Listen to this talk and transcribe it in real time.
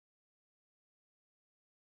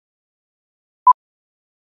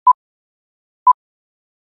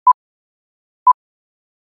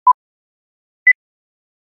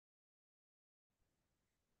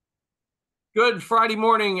Good Friday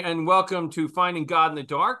morning and welcome to Finding God in the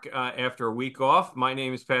Dark after a week off. My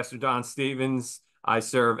name is Pastor Don Stevens. I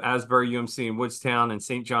serve Asbury UMC in Woodstown and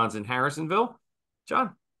St. John's in Harrisonville.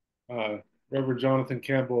 John. uh, Reverend Jonathan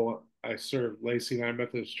Campbell. I serve Lacey and I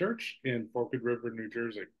Methodist Church in Forked River, New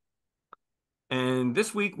Jersey. And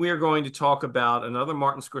this week we are going to talk about another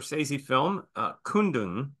Martin Scorsese film,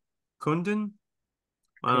 Kundun. Kundun?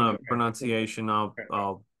 I don't know Kundun. pronunciation. I'll Okay.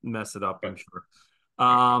 I'll mess it up, Yeah. I'm sure.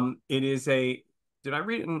 Yeah. It is did I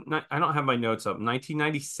read it? I don't have my notes up.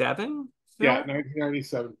 1997 Yeah, film?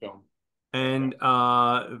 1997 film. Yeah.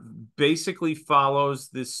 And basically follows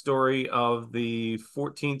this story of the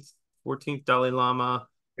 14th Dalai Lama,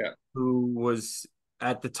 Yeah. who was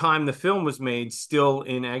at the time the film was made still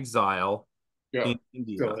in exile Yeah. in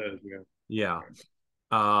Still India. is. Yeah.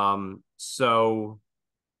 Yeah. So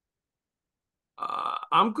uh,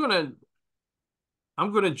 I'm gonna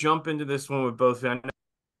I'm gonna jump into this one with both. I know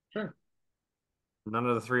Sure. none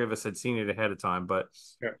of the three of us had seen it ahead of time, but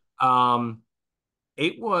Yeah. um,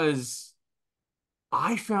 it was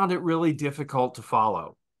I found it really difficult to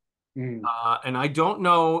follow. Mm, And I don't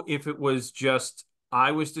know if it was just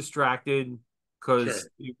I was distracted because sure.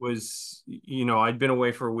 it was, I'd been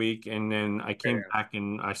away for a week and then I Yeah. came back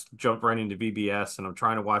and I jumped right into VBS and I'm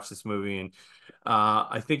trying to watch this movie. And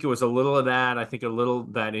I think it was a little of that. I think a little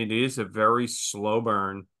that it is a very slow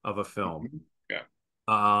burn of a Yeah. film. Yeah.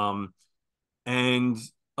 Um, and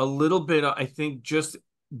a little bit, I think just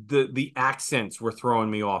the accents were throwing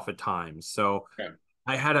me off at times. So Yeah.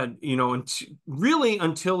 I had really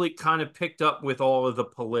until it kind of picked up with all of the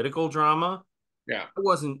political drama. Yeah. I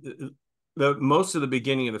wasn't the most of the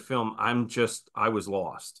beginning of the film. I was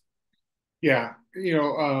lost. Yeah.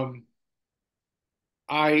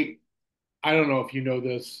 I I don't know if you know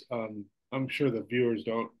this. I'm sure the viewers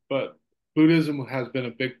don't, but Buddhism has been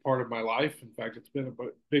a big part of my life. In fact, it's been a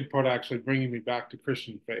big part actually bringing me back to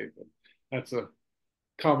Christian faith. And that's a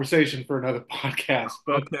conversation for another podcast.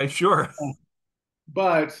 Okay, sure.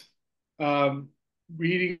 But um,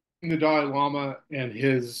 reading the Dalai Lama and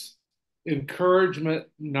his encouragement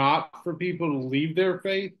not for people to leave their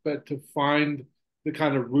faith, but to find the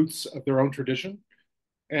kind of roots of their own tradition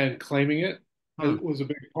and claiming it Hmm, was a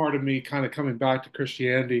big part of me kind of coming back to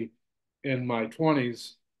Christianity in my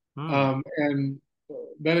 20s. hmm, And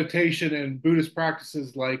meditation and Buddhist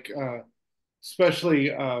practices like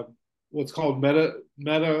especially what's called meta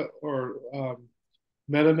or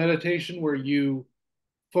meta meditation, where you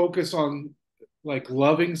focus on like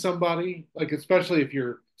loving somebody, like especially if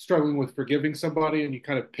you're struggling with forgiving somebody and you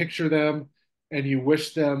kind of picture them and you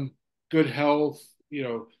wish them good health,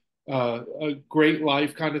 a great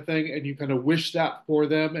life kind of thing, and you kind of wish that for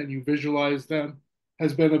them and you visualize them,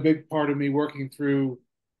 has been a big part of me working through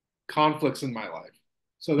conflicts in my life.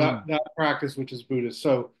 So that hmm. that practice, which is Buddhist.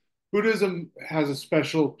 So Buddhism has a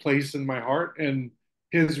special place in my heart, and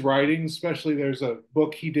his writings, especially there's a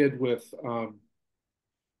book he did with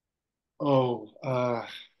Oh,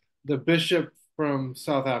 the bishop from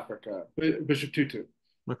South Africa, Bishop Tutu,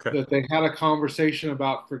 Okay. that they had a conversation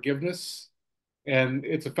about forgiveness. And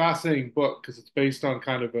it's a fascinating book because it's based on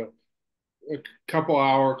kind of a couple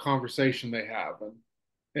hour conversation they have.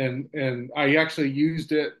 And I actually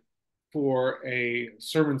used it for a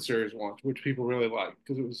sermon series once, which people really liked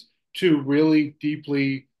because it was two really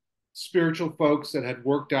deeply spiritual folks that had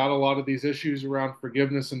worked out a lot of these issues around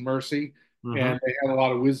forgiveness and mercy, Hmm. and they had a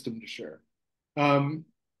lot of wisdom to share. Um,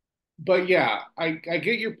 but yeah, I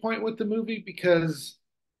get your point with the movie because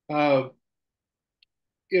uh,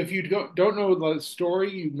 if you don't know the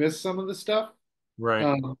story, you miss some of the stuff. Right.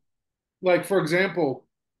 Um, like for example,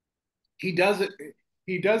 he does it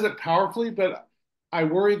he does it powerfully, but I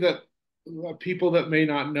worry that people that may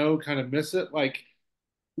not know kind of miss it. Like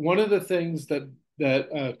one of the things that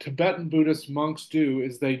Tibetan Buddhist monks do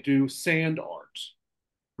is they do sand art,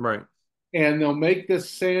 Right. and they'll make this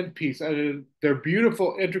sand piece. And they're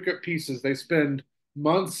beautiful, intricate pieces. They spend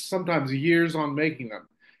months, sometimes years, on making them,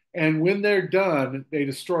 and when they're done, they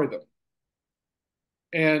destroy them.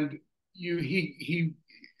 And you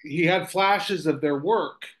he had flashes of their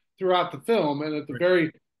work throughout the film, and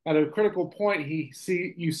Right. at a critical point you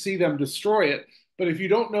see them destroy it. But if you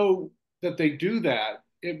don't know that they do that,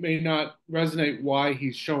 it may not resonate why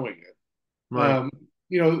he's showing it. Right.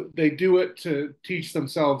 They do it to teach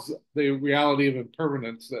themselves the reality of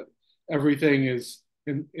impermanence, that everything is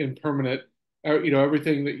impermanent.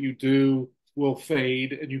 Everything that you do will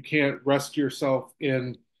fade, and you can't rest yourself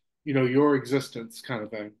in, your existence, kind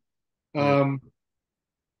of thing. Yeah. Um,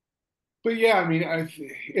 but yeah, I mean,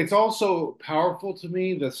 it's also powerful to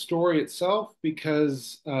me, the story itself,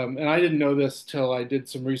 because, and I didn't know this till I did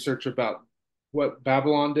some research about what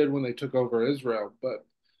Babylon did when they took over Israel. But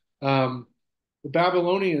the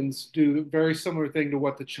Babylonians do a very similar thing to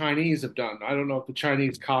what the Chinese have done. I don't know if the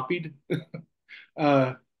Chinese copied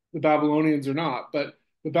uh, the Babylonians or not, but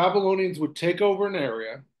the Babylonians would take over an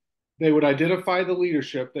area, they would identify the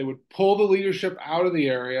leadership, they would pull the leadership out of the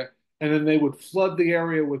area, and then they would flood the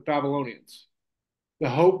area with Babylonians. The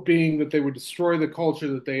hope being that they would destroy the culture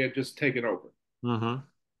that they had just taken over. Mm-hmm.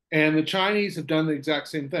 And the Chinese have done the exact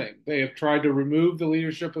same thing. They have tried to remove the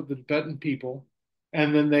leadership of the Tibetan people,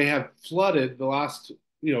 and then they have flooded the last,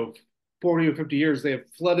 40 or 50 years, they have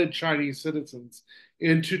flooded Chinese citizens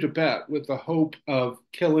into Tibet with the hope of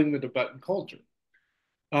killing the Tibetan culture.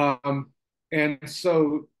 Um, and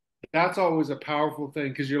so that's always a powerful thing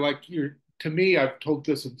because to me, I've told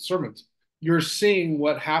this in sermons, you're seeing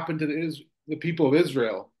what happened to the people of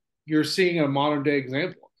Israel. You're seeing a modern day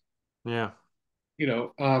example, Yeah.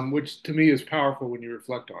 which to me is powerful when you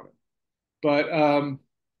reflect on it. But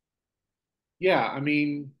yeah, I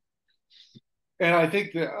mean, and I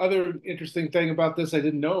think the other interesting thing about this I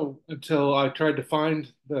didn't know until I tried to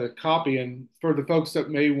find the copy. And for the folks that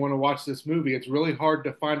may want to watch this movie, it's really hard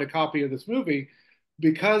to find a copy of this movie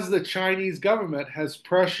because the Chinese government has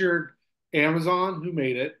pressured Amazon, who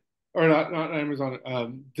made it, or not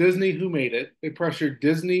Amazon, Disney, who made it. They pressured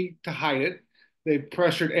Disney to hide it. They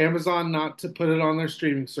pressured Amazon not to put it on their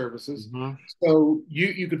streaming services. Mm-hmm. So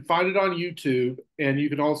you could find it on YouTube, and you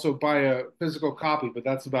can also buy a physical copy, but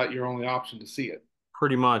that's about your only option to see it.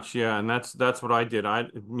 Pretty much, yeah, and that's what I did.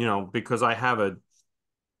 Because I have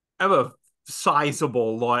a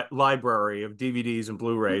sizable library of DVDs and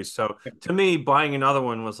Blu-rays. So to me, buying another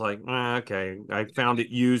one was like, okay. I found it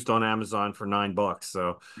used on Amazon for $9.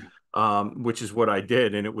 So, which is what I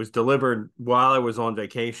did, and it was delivered while I was on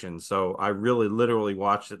vacation. So I really, literally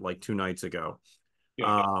watched it like 2 nights ago. Yeah,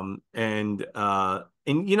 I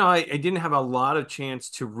didn't have a lot of chance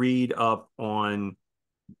to read up on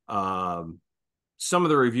um some of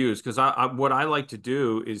the reviews because what I like to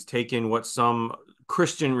do is take in what some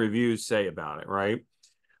Christian reviews say about it, right?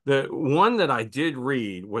 The one that I did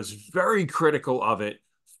read was very critical of it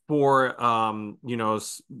for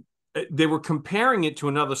they were comparing it to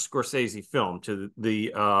another Scorsese film, to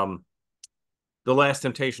the Last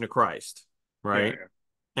Temptation of Christ, yeah, right?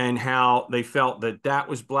 And how they felt that that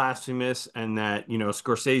was blasphemous, and that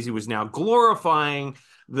Scorsese was now glorifying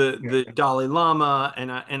the yeah, the Dalai Lama, and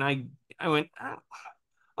I went,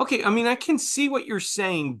 okay, I mean, I can see what you're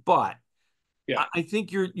saying, but yeah, I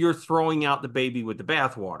think you're throwing out the baby with the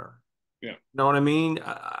bathwater. yeah, You know what I mean?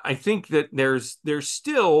 I think that there's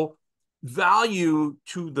still value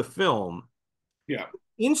to the film, yeah,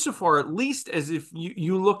 insofar at least as if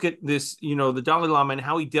you look at this, the Dalai Lama and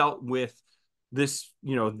how he dealt with this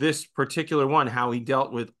particular one, how he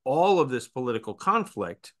dealt with all of this political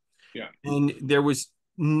conflict. yeah, And there was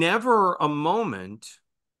never a moment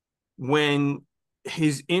when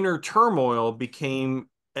his inner turmoil became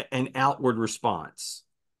an outward response.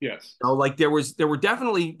 yes, Like there were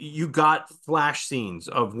definitely, you got flash scenes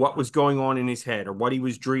of what was going on in his head or what he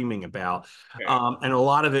was dreaming about, yeah, and a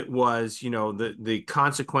lot of it was the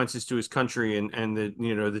consequences to his country, and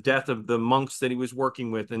the death of the monks that he was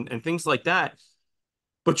working with, and things like that.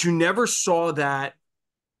 But you never saw that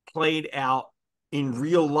played out in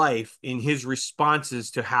real life in his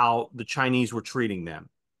responses to how the Chinese were treating them.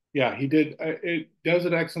 yeah. He did. It does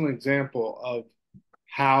an excellent example of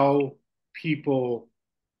how people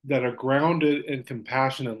that are grounded in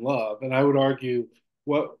compassion and love, and I would argue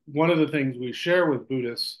what one of the things we share with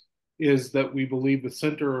Buddhists is that we believe the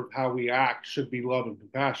center of how we act should be love and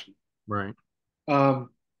compassion. Right. Um,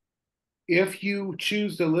 if you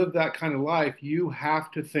choose to live that kind of life, you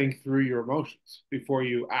have to think through your emotions before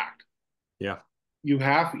you act. Yeah. You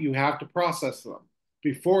have to process them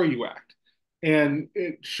before you act. And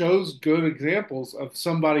it shows good examples of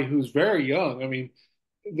somebody who's very young. I mean,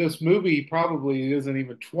 this movie probably isn't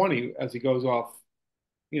even 20 as he goes off.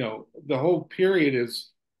 The whole period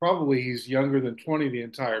is probably he's younger than 20 the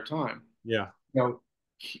entire time. Yeah. You know,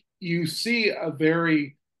 you see a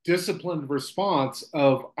very disciplined response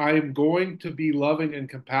of I'm going to be loving and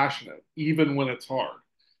compassionate even when it's hard.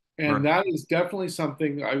 And Right. that is definitely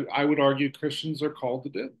something I would argue Christians are called to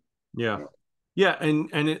do. Yeah. You know? Yeah,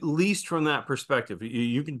 and at least from that perspective,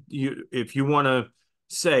 you can, if you want to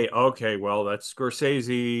say, okay, well, that's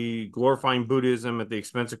Scorsese glorifying Buddhism at the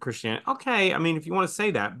expense of Christianity. Okay, I mean, if you want to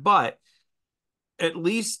say that, but at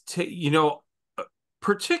least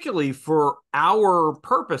particularly for our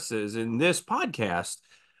purposes in this podcast,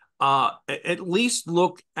 at least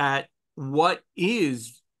look at what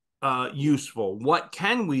is useful? What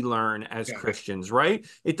can we learn as Yeah, Christians, right?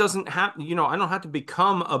 It doesn't have, I don't have to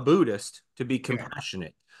become a Buddhist to be yeah,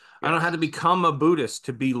 compassionate. I don't have yes. to become a Buddhist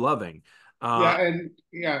to be loving. Uh,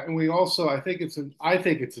 And we also, I think it's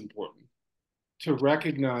important to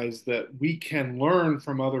recognize that we can learn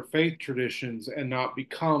from other faith traditions and not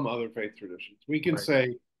become other faith traditions. We can right,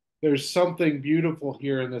 say, there's something beautiful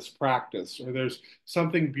here in this practice, or there's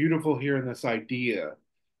something beautiful here in this idea,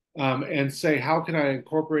 and say, how can I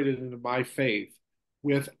incorporate it into my faith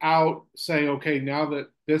without saying, okay, now that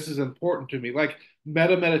this is important to me, like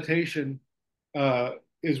meditation uh,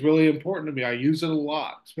 is really important to me. I use it a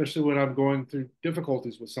lot, especially when I'm going through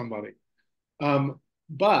difficulties with somebody.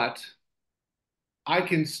 But I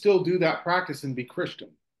can still do that practice and be Christian.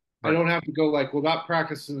 I right, don't have to go like, well, that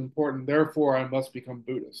practice is important, therefore I must become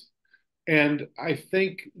Buddhist. And I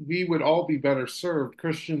think we would all be better served,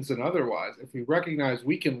 Christians and otherwise, if we recognize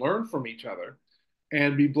we can learn from each other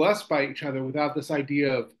and be blessed by each other without this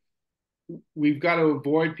idea of we've got to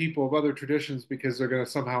avoid people of other traditions because they're going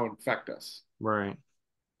to somehow infect us. right,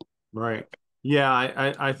 right.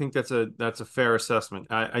 Yeah, I think that's a fair assessment.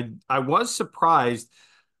 I was surprised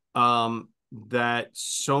that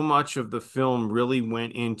so much of the film really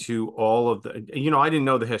went into all of I didn't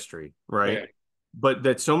know the history, right? Yeah. But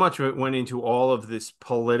that so much of it went into all of this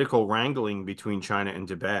political wrangling between China and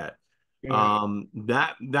Tibet. Yeah.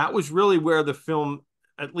 That was really where the film,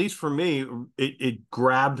 at least for me, it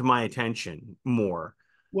grabbed my attention more.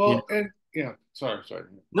 You know, Well, and yeah, sorry.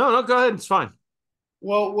 no, go ahead, it's fine.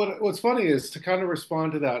 Well, what's funny is to kind of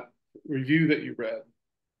respond to that review that you read.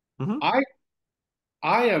 Hmm. I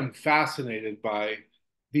I am fascinated by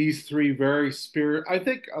these three very spirit. I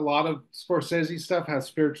think a lot of Scorsese stuff has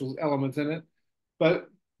spiritual elements in it, but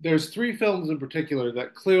there's three films in particular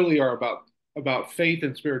that clearly are about faith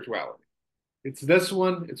and spirituality. It's this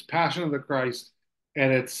one, it's Passion of the Christ,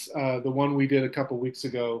 and it's the one we did a couple weeks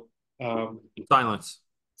ago, um, Silence.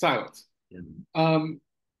 Silence. Yeah. Um,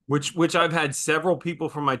 Which I've had several people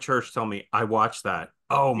from my church tell me I watched that.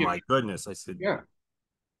 Oh yeah, my goodness. I said, yeah,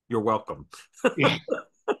 you're welcome. yeah.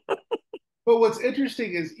 But what's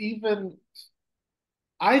interesting is even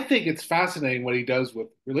I think it's fascinating what he does with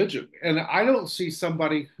religion, and I don't see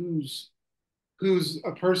somebody who's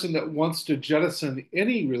a person that wants to jettison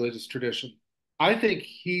any religious tradition. I think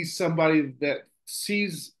he's somebody that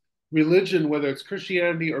sees religion, whether it's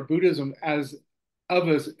Christianity or Buddhism, as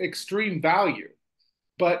extreme value.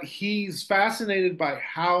 But he's fascinated by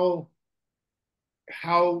how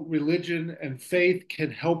religion and faith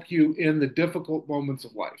can help you in the difficult moments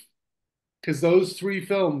of life. Because those three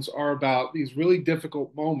films are about these really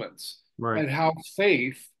difficult moments Right. and how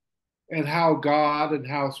faith and how God and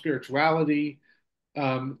how spirituality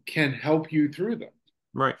can help you through them.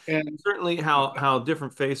 Right. And Certainly how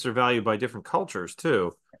different faiths are valued by different cultures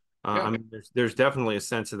too. I yeah, mean, there's definitely a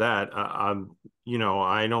sense of that.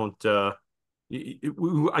 I don't.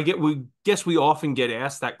 We guess we often get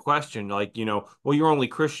asked that question, like, well, you're only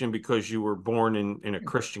Christian because you were born in a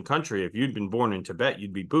Christian country. If you'd been born in Tibet,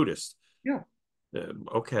 you'd be Buddhist. yeah,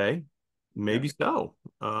 Okay, yeah. maybe so.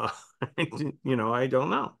 I don't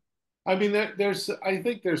know. I mean, I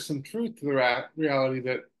think there's some truth to the reality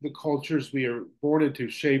that the cultures we are born into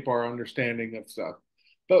shape our understanding of stuff.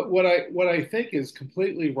 But what I think is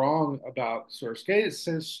completely wrong about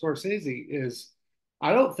Scorsese is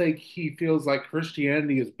I don't think he feels like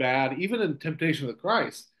Christianity is bad, even in Temptation of the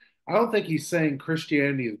Christ. I don't think he's saying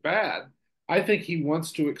Christianity is bad. I think he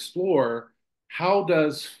wants to explore how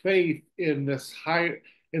does faith in this higher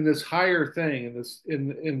thing,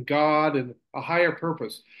 in God and a higher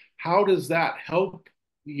purpose, how does that help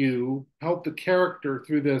the character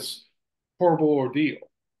through this horrible ordeal?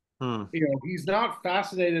 Hmm. He's not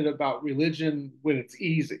fascinated about religion when it's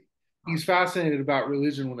easy. He's fascinated about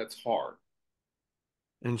religion when it's hard.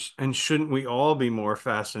 And shouldn't we all be more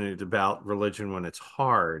fascinated about religion when it's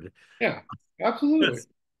hard? Yeah, absolutely.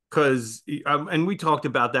 Because and we talked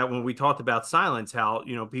about that when we talked about silence, how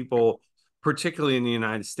people, particularly in the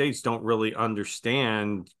United States, don't really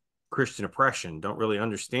understand Christian oppression, don't really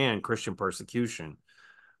understand Christian persecution,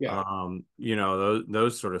 Yeah,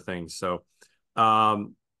 those sort of things. So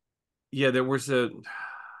um yeah, there was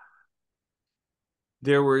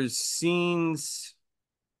scenes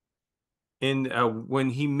in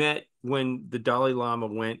when the Dalai Lama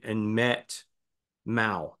went and met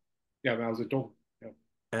Mao. yeah, Mao Zedong. Yeah,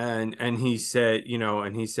 And he said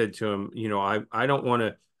to him, I don't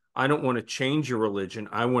want to change your religion.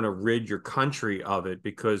 I want to rid your country of it,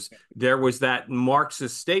 because there was that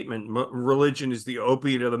Marxist statement, religion is the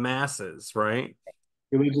opiate of the masses, right?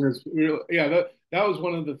 religion is real. Yeah, that was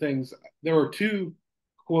one of the things. There were two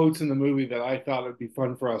quotes in the movie that I thought would be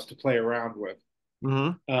fun for us to play around with.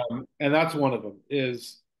 Hmm. And that's one of them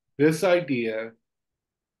is this idea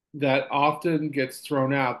that often gets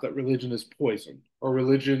thrown out that religion is poison or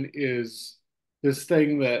religion is this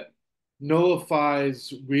thing that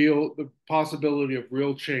nullifies the possibility of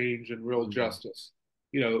real change and real justice.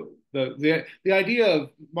 You know, the idea of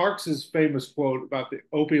Marx's famous quote about the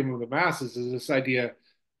opium of the masses is this idea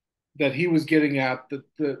that he was getting at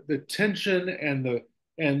the tension and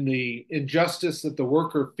the injustice that the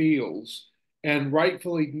worker feels and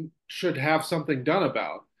rightfully should have something done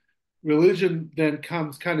about. Religion then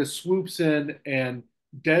comes, kind of swoops in and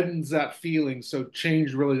deadens that feeling, so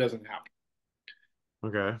change really doesn't happen.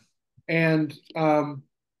 Okay. And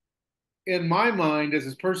in my mind, as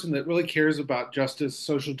a person that really cares about justice,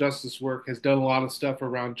 social justice work, has done a lot of stuff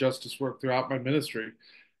around justice work throughout my ministry,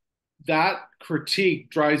 that critique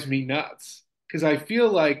drives me nuts because I feel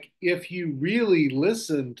like if you really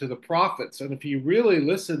listen to the prophets and if you really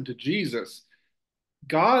listen to Jesus,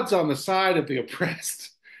 God's on the side of the oppressed,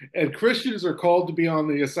 and Christians are called to be on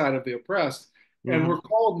the side of the oppressed. And we're Hmm.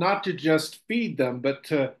 called not to just feed them, but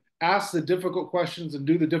to ask the difficult questions and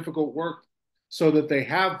do the difficult work so that they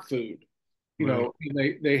have food, Right.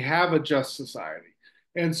 and they have a just society.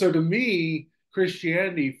 And so to me,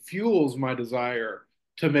 Christianity fuels my desire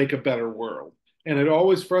to make a better world. And it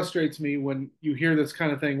always frustrates me when you hear this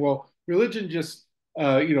kind of thing. Well,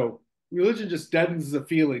 uh, you know, religion just deadens the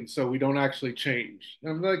feeling, so we don't actually change.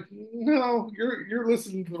 And I'm like, no, you're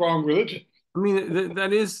listening to the wrong religion. I mean,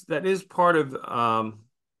 that is part of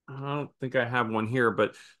I don't think I have one here,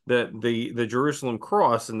 but the Jerusalem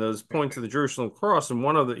cross and those points of the Jerusalem cross and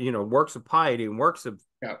one of the, works of piety and works of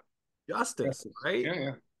Yeah, yeah, justice, right?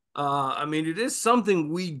 yeah, I mean, it is something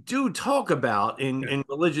we do talk about in yeah. in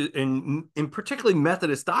religious in particularly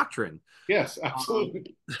Methodist doctrine. Yes, Um,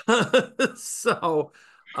 absolutely. so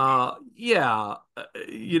yeah,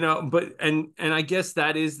 but and I guess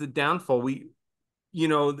that is the downfall.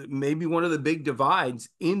 Maybe one of the big divides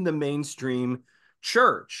in the mainstream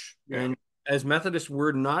church. Yeah, And as Methodists,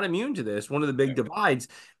 we're not immune to this. One of the big yeah, divides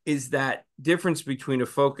is that difference between a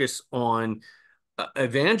focus on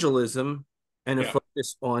evangelism and a yeah,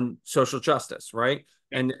 focus on social justice, right?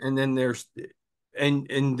 yeah. And then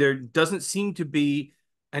there doesn't seem to be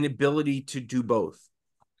an ability to do both.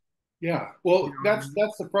 Yeah. You Well, know what I mean?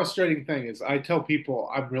 that's the frustrating thing is I tell people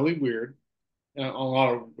I'm really weird in a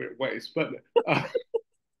lot of weird ways, but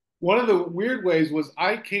one of the weird ways was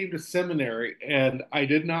I came to seminary and I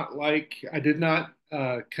did not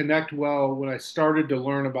connect well when I started to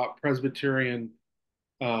learn about Presbyterian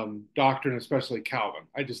doctrine, especially Calvin.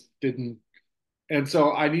 I just didn't. And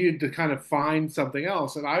so I needed to kind of find something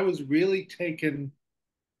else. And I really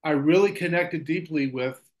connected deeply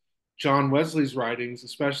with John Wesley's writings,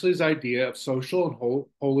 especially his idea of social and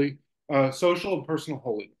personal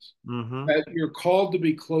holiness. Mm-hmm. That you're called to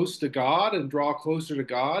be close to God and draw closer to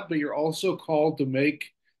God, but you're also called to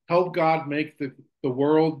help God make the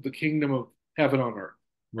world the kingdom of heaven on earth,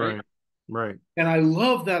 right? Right. Right. And I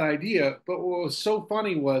love that idea. But what was so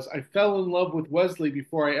funny was I fell in love with Wesley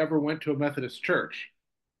before I ever went to a Methodist church.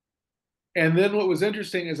 And then what was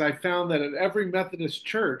interesting is I found that at every Methodist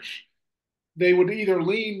church, they would either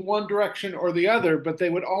lean one direction or the other, but they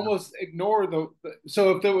would almost ignore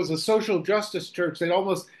so if there was a social justice church, they'd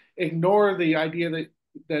almost ignore the idea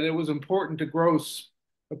that it was important to grow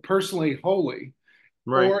personally holy.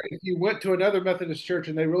 Right. Or if you went to another Methodist church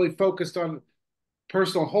and they really focused on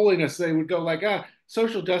personal holiness, they would go like,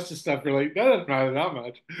 social justice stuff, really, that doesn't matter that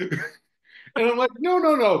much. And I'm like, no,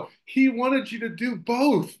 no, no. He wanted you to do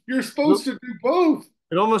both. You're supposed to do both.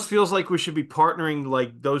 It almost feels like we should be partnering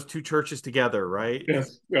like those two churches together, right?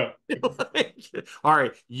 Yes. Yeah. Like, all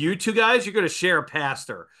right, you two guys, you're going to share a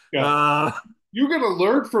pastor, Yeah. You're going to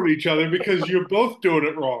learn from each other because you're both doing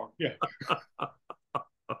it wrong. Yeah.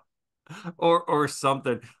 or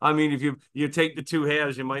something. I mean, if you take the two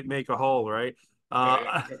halves, you might make a whole, right? Yeah.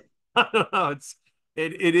 Uh, Yeah. I don't know.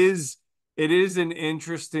 It is an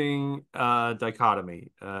interesting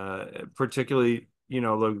dichotomy, particularly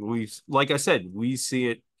like I said, we see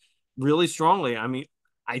it really strongly. I mean,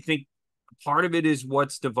 I think part of it is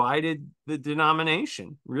what's divided the denomination,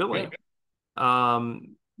 Yeah. really. Yeah.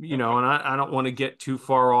 And I don't want to get too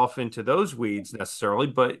far off into those weeds necessarily,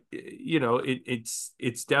 but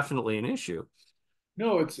it's definitely an issue.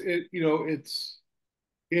 No, it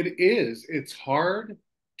is. It's hard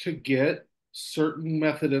to get certain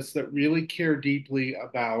Methodists that really care deeply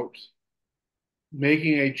about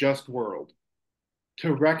making a just world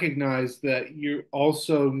to recognize that you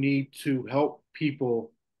also need to help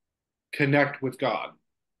people connect with God.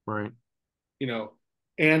 Right. You know,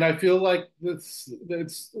 And I feel like that's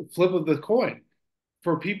a flip of the coin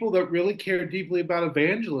for people that really care deeply about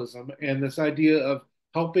evangelism and this idea of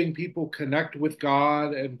helping people connect with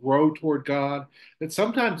God and grow toward God. That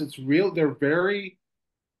sometimes it's real. They very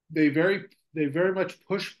they very much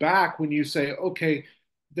push back when you say, okay,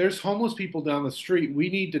 there's homeless people down the street. We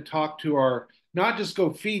need to talk to our, not just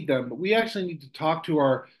go feed them, but we actually need to talk to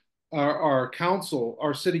our council,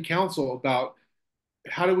 our city council, about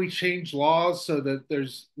how do we change laws so that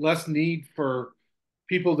there's less need for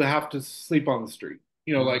people to have to sleep on the street?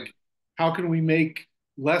 Right. Like how can we make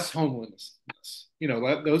less homelessness?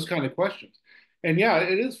 Those kind of questions. And yeah,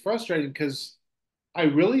 it is frustrating because I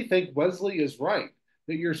really think Wesley is right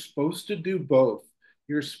that you're supposed to do both.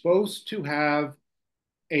 You're supposed to have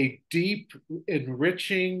a deep,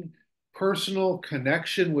 enriching, personal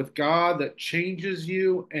connection with God that changes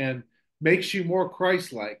you and makes you more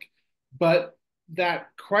Christ like. But that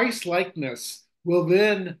Christ likeness will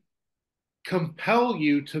then compel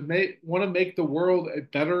you to want to make the world a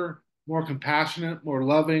better, more compassionate, more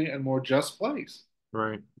loving, and more just place.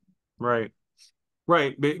 Right. Right.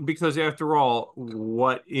 Right. Because after all,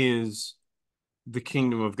 what is the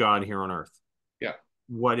kingdom of God here on earth? Yeah,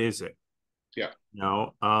 What is it? yeah.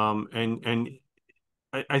 And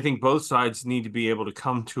I think both sides need to be able to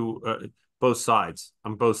come to both sides.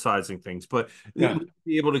 I'm both siding things, but Yeah.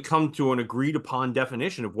 be able to come to an agreed upon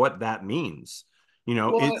definition of what that means.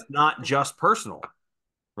 Well, It's not just personal,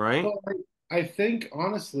 right? well, I think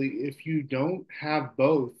honestly, if you don't have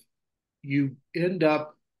both, you end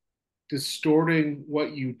up distorting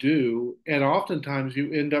what you do, and oftentimes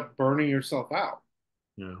you end up burning yourself out.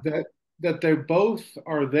 Yeah. That they both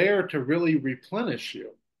are there to really replenish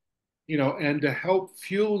you, and to help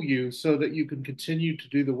fuel you so that you can continue to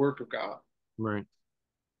do the work of God. Right.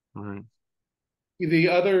 Right. The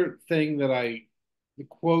other thing the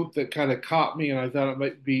quote that kind of caught me and I thought it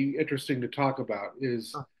might be interesting to talk about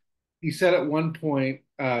is he said at one point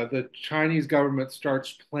the Chinese government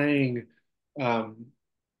starts playing um,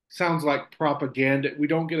 sounds like propaganda. We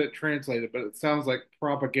don't get it translated, but it sounds like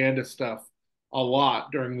propaganda stuff a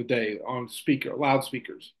lot during the day on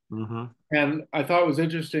loudspeakers. Mm-hmm. And I thought it was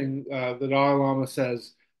interesting. The Dalai Lama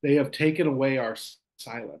says they have taken away our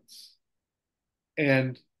silence,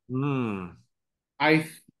 and Mm. I,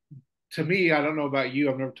 to me, I don't know about you.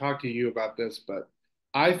 I've never talked to you about this, but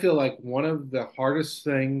I feel like one of the hardest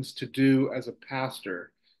things to do as a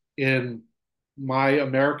pastor in my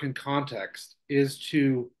American context is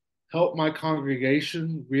to help my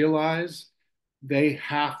congregation realize they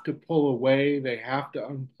have to pull away, they have to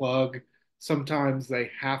unplug. Sometimes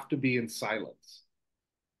they have to be in silence.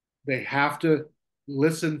 They have to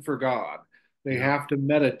listen for God. They Yeah. have to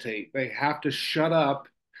meditate. They have to shut up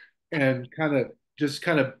and kind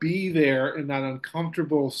of be there in that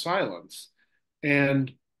uncomfortable silence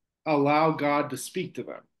and allow God to speak to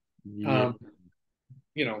them. Yeah. Um,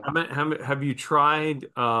 you know, Have you tried?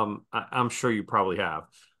 I'm sure you probably have,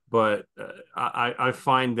 but I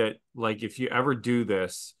find that like if you ever do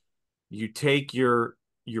this, you take your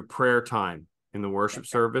prayer time in the worship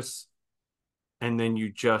service, and then you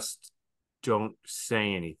just don't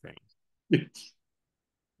say anything.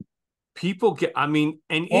 People get, I mean,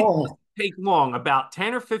 and it oh, take long, about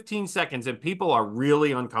 10 or 15 seconds, and people are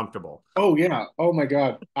really uncomfortable. oh yeah, oh my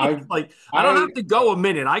God, Like, I don't I, have to go a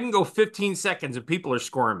minute. I can go 15 seconds and people are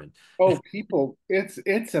squirming. oh, people,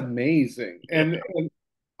 it's amazing, Yeah, and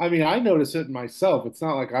I mean, I notice it myself. It's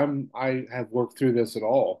not like I have worked through this at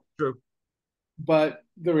all, true. but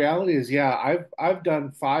the reality is, yeah, I've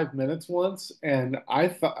done 5 minutes once, and I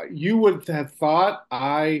thought you would have thought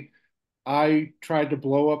I tried to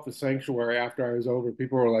blow up the sanctuary after I was over.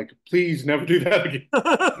 People were like, please never do that again.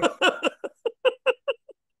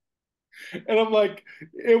 And I'm like,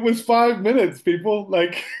 it was 5 minutes, people.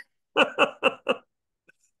 Like,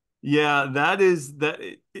 Yeah, that is that,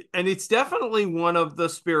 and it's definitely one of the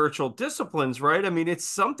spiritual disciplines, right? I mean, it's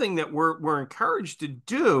something that we're encouraged to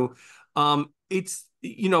do. It's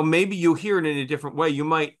maybe you hear it in a different way. You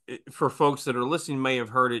might, for folks that are listening, may have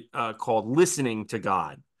heard it called listening to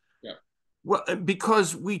God. yeah, Well,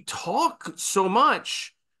 because we talk so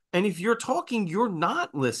much, and if you're talking, you're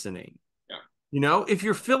not listening. yeah, If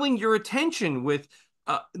you're filling your attention with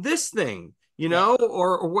this thing, yeah,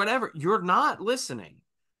 or whatever, you're not listening.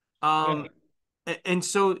 yeah, Um, and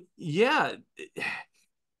so, yeah,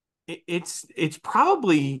 it's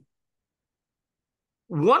probably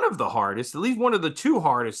one of the hardest, at least one of the two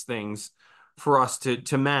hardest things for us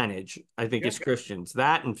to manage, I think, yeah, as Christians,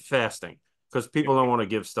 that and fasting, because yeah. people don't want to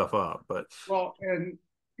give stuff up. But Well, and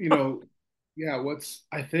you know, yeah,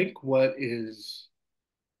 I think what is,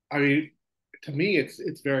 I mean, to me,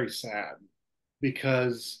 it's very sad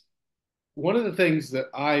because one of the things that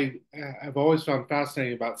I have always found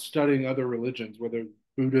fascinating about studying other religions, whether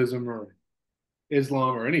Buddhism or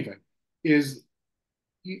Islam or anything, is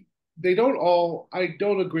you, they don't all. I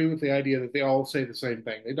don't agree with the idea that they all say the same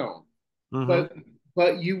thing. They don't. Hmm. But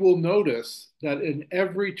but you will notice that in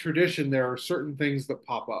every tradition there are certain things that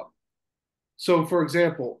pop up. So, for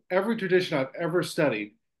example, every tradition I've ever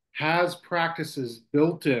studied has practices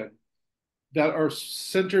built in that are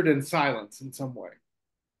centered in silence in some way,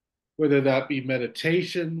 whether that be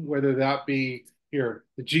meditation, whether that be here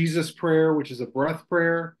the Jesus prayer, which is a breath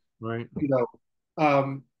prayer, Right. you know.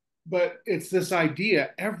 Um, but it's this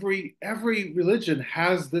idea. Every religion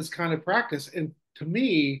has this kind of practice, and to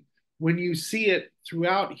me, when you see it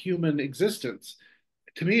throughout human existence,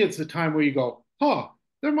 to me, it's a time where you go, "Huh,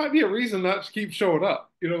 there might be a reason that keeps showing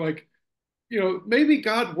up." Like maybe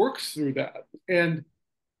God works through that, and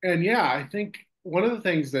yeah, I think one of the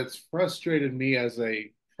things that's frustrated me as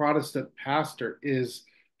a Protestant pastor is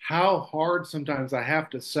how hard sometimes I have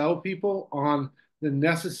to sell people on the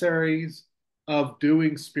necessaries of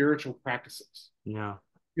doing spiritual practices. Yeah.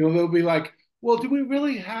 They'll be like, well, do we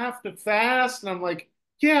really have to fast? And I'm like,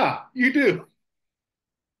 yeah, you do.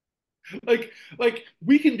 Like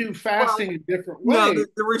we can do Well, fasting in different no, ways.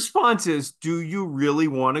 the response is, do you really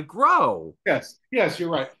want to grow? Yes, yes, you're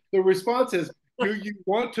right. The response is, do you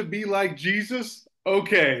want to be like Jesus?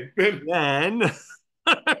 Okay, then,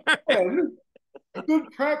 Then, then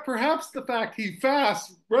perhaps the fact he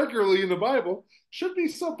fasts regularly in the Bible should be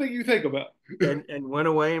something you think about. and went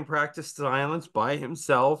away and practiced silence by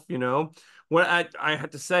himself, you know. What I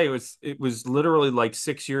had to say was it was literally like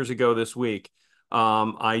 6 years ago this week.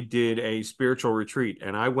 I did a spiritual retreat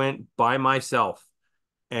and I went by myself.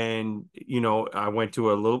 And I went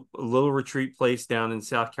to a little retreat place down in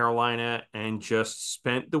South Carolina and just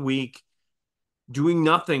spent the week doing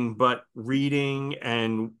nothing but reading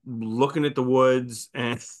and looking at the woods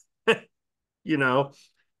and you know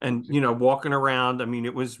walking around. I mean,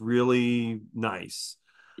 it was really nice.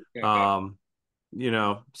 Yeah,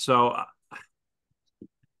 So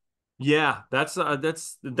yeah,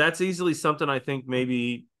 that's easily something I think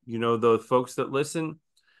maybe the folks that listen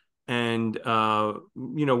and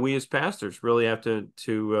we as pastors really have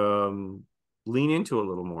to lean into a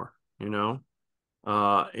little more.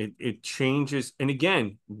 It changes, and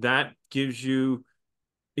again, it gives you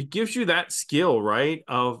that skill, right,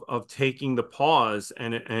 of taking the pause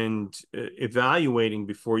and evaluating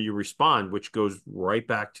before you respond, which goes right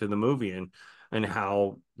back to the movie and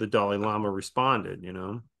how the Dalai Lama responded.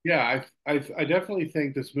 yeah. I definitely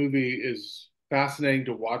think this movie is fascinating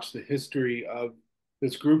to watch the history of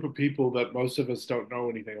this group of people that most of us don't know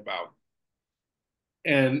anything about,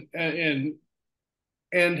 and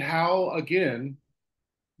and how again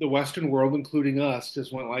the Western world, including us,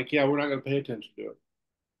 just went like, yeah, we're not going to pay attention to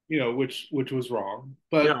it, which was wrong.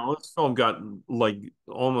 Yeah, But well, this film got like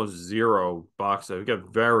almost zero box office. It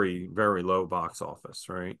got very, very low box office,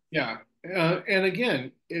 right? yeah, and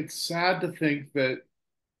again, it's sad to think that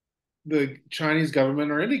the Chinese government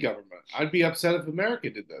or any government, I'd be upset if America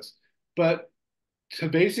did this, but to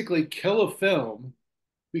basically kill a film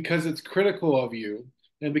because it's critical of you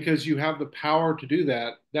and because you have the power to do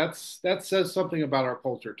that, that says something about our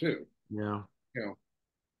culture too. Yeah. You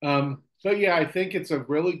but yeah, I think it's a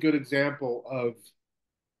really good example of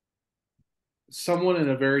someone in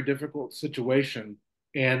a very difficult situation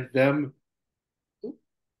and them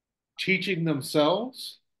teaching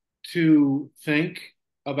themselves to think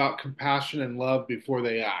about compassion and love before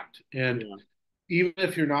they act. And Yeah. even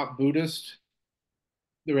if you're not Buddhist,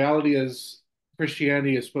 the reality is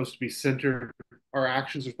Christianity is supposed to be centered, our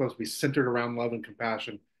actions are supposed to be centered around love and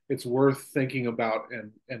compassion. It's worth thinking about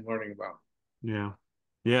and learning about. Yeah.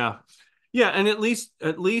 Yeah. Yeah, and at least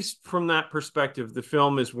from that perspective, the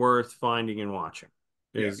film is worth finding and watching.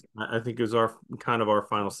 Yeah. Is I think is our kind of our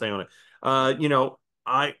final say on it.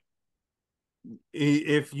 I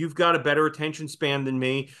if you've got a better attention span than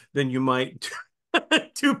me, then you might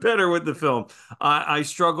do better with the film. I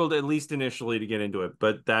struggled at least initially to get into it,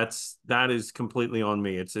 but that is completely on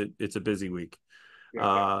me. It's a busy week.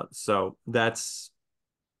 Yeah. So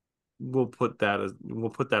we'll put that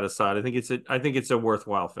aside. I think it's a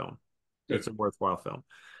worthwhile film. Good. It's a worthwhile film.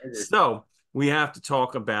 I agree. So we have to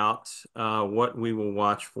talk about what we will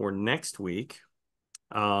watch for next week.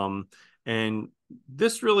 Um, and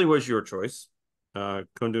this really was your choice.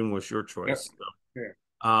 Kundun was your Yep. choice.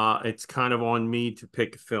 Yeah. It's kind of on me to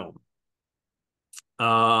pick a film.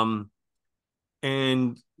 Um,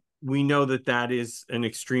 and we know that is an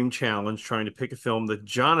extreme challenge trying to pick a film that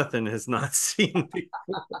Jonathan has not seen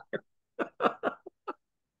before.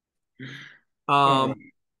 Um, Um,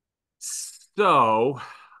 So,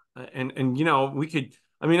 and we could.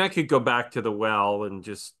 I mean, I could go back to the well and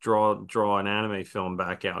just draw an anime film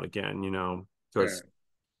back out again, Yeah, because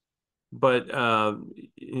but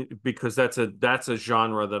because that's a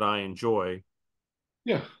genre that I enjoy.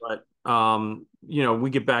 yeah, But we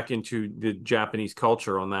get back into the Japanese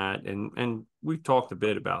culture on that, and we've talked a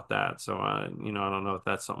bit about that. So I don't know if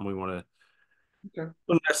that's something we want okay.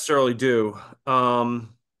 to necessarily do.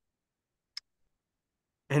 Um,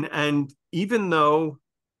 and even though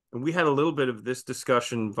we had a little bit of this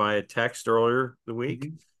discussion via text earlier the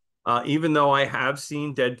week, Mhm. even though I have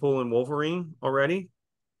seen Deadpool and Wolverine already,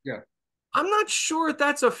 Yeah, I'm not sure if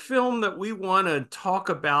that's a film that we want to talk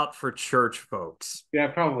about for church folks. yeah,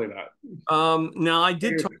 probably not. Now I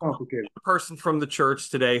did talk It's to complicated. a person from the church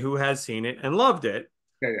today who has seen it and loved it.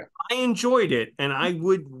 Yeah, yeah. I enjoyed it, and I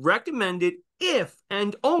would recommend it if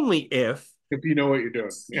and only if If you know what you're you've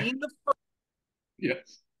doing. Yeah, seen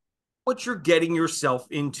yes, what you're getting yourself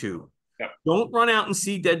into. yeah, Don't run out and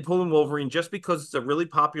see Deadpool and Wolverine just because it's a really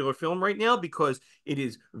popular film right now, because it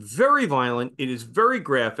is very violent. It is very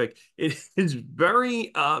graphic. It is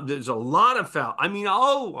very, there's a lot of foul, I mean, a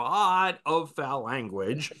lot of foul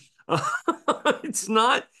language.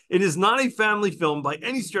 It is not a family film by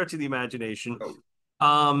any stretch of the imagination. oh.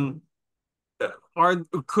 Um, are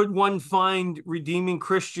could one find redeeming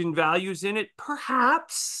Christian values in it?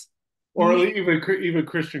 Perhaps. Or even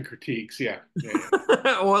Christian critiques. Yeah, yeah,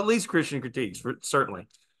 yeah. Well, at least Christian critiques, certainly.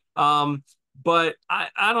 Um, but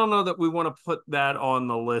I don't know that we want to put that on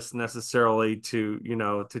the list necessarily to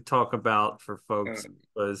talk about for folks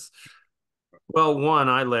because, well, one,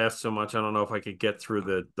 I laughed so much, I don't know if I could get through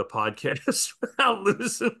the podcast without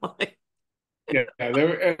losing my. Yeah,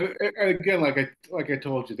 there and again, like I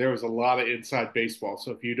told you, there was a lot of inside baseball.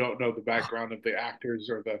 So if you don't know the background of the actors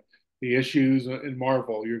or the issues in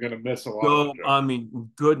Marvel, you're going to miss a lot of the So, jokes. I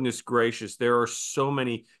mean, goodness gracious, there are so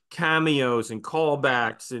many cameos and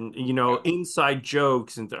callbacks and Yeah, inside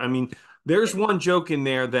jokes, and I mean, there's one joke in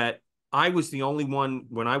there that I was the only one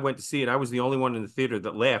when I went to see it. I was the only one in the theater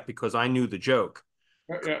that laughed because I knew the joke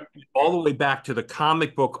yeah, yeah, all the way back to the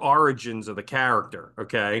comic book origins of the character.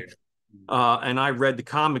 Okay, and I read the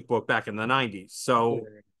comic book back in the '90s, so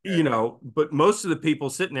yeah, but most of the people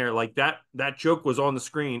sitting there like that joke was on the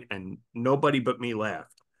screen and nobody but me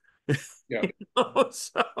laughed. yeah.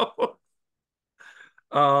 So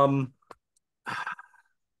Um,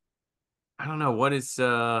 I don't know what is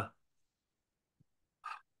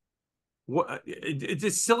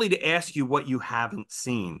it's silly to ask you what you haven't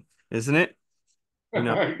seen, isn't it? You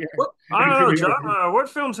know, Yeah. what I It's don't gonna know, be John. like, What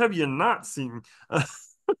films have you not seen?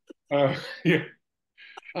 yeah.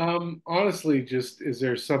 Honestly, just is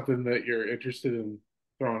there something that you're interested in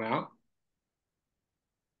throwing out?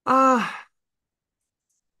 Uh,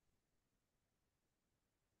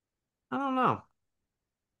 I don't know.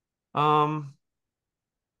 Um,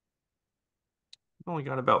 I've only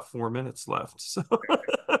got about 4 minutes left, so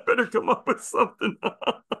I better come up with something.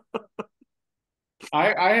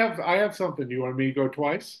 I have something. Do you want me to go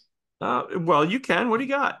twice? Well, you can. What do you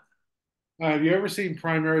got? Have you ever seen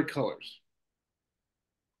Primary Colors?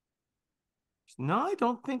 No, I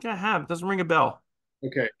don't think I have. It doesn't ring a bell.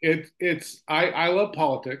 Okay, I love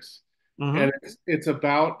politics, and Hmm. it's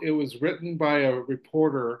about it was written by a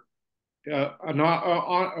reporter,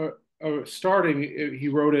 starting he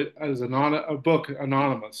wrote it as a book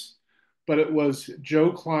anonymous, but it was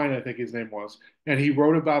Joe Klein, I think his name was, and he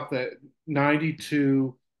wrote about the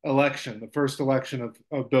 '92 election, the first election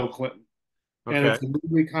of Bill Clinton, and Okay. it's a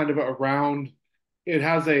movie kind of around. It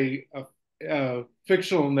has a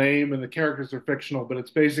fictional name, and the characters are fictional, but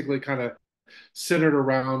it's basically kind of centered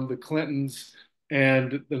around the Clintons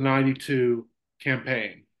and the '92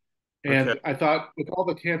 campaign. Okay. And I thought with all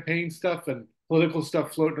the campaign stuff and political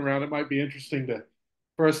stuff floating around, it might be interesting to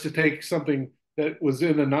for us to take something that was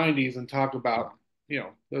in the '90s and talk about,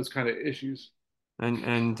 those kind of issues.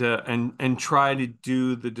 And try to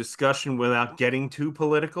do the discussion without getting too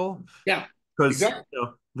political Yeah, because exactly.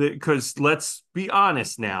 because let's be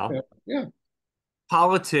honest now, Yeah, yeah,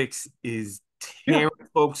 politics is yeah. tearing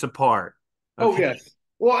folks apart. Oh, Okay. yes.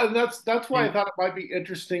 Well, and that's why I And thought it might be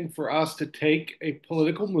interesting for us to take a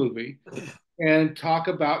political movie and talk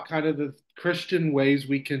about kind of the Christian ways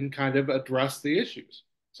we can kind of address the issues.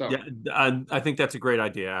 So, yeah, I think that's a great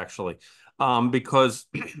idea actually. Because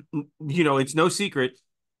it's no secret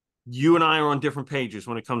you and I are on different pages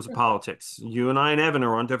when it comes to yeah, politics. You and I and Evan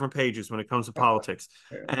are on different pages when it comes to politics.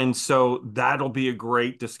 yeah, And so that'll be a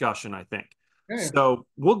great discussion, I think. yeah. So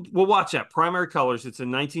we'll watch that. Primary Colors. It's a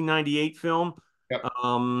 1998 film. Yep.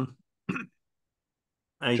 Um,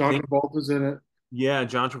 I John think Travolta's in it. Yeah,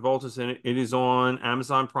 John Travolta's in it. It is on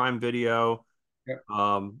Amazon Prime Video, Yeah,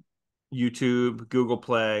 um, YouTube, Google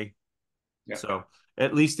Play. yeah, So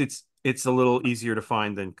at least it's a little easier to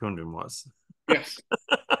find than Kundun was. yes.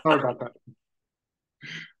 Sorry about that.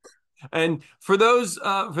 And for those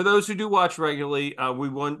who do watch regularly, we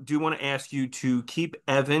want to ask you to keep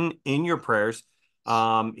Evan in your prayers.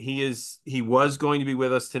 He was going to be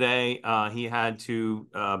with us today. He had to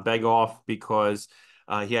beg off because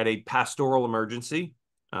he had a pastoral emergency.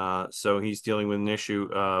 So he's dealing with an issue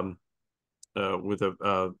with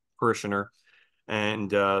a parishioner. And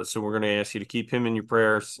so we're going to ask you to keep him in your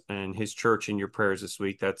prayers and his church in your prayers this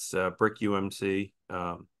week. That's Brick UMC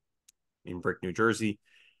in Brick, New Jersey.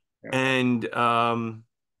 Yeah, And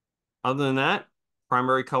other than that,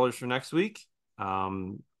 primary colors for next week.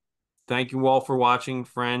 Um, thank you all for watching,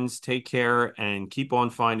 friends. Take care and keep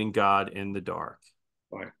on finding God in the dark.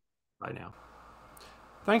 bye. Bye now.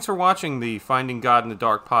 Thanks for watching the Finding God in the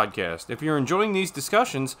Dark podcast. If you're enjoying these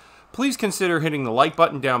discussions, please consider hitting the like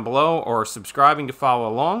button down below or subscribing to follow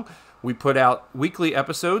along. We put out weekly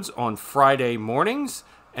episodes on Friday mornings,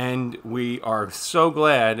 and we are so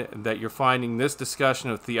glad that you're finding this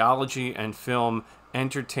discussion of theology and film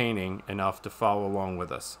entertaining enough to follow along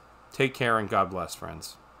with us. Take care and God bless,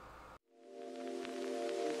 friends.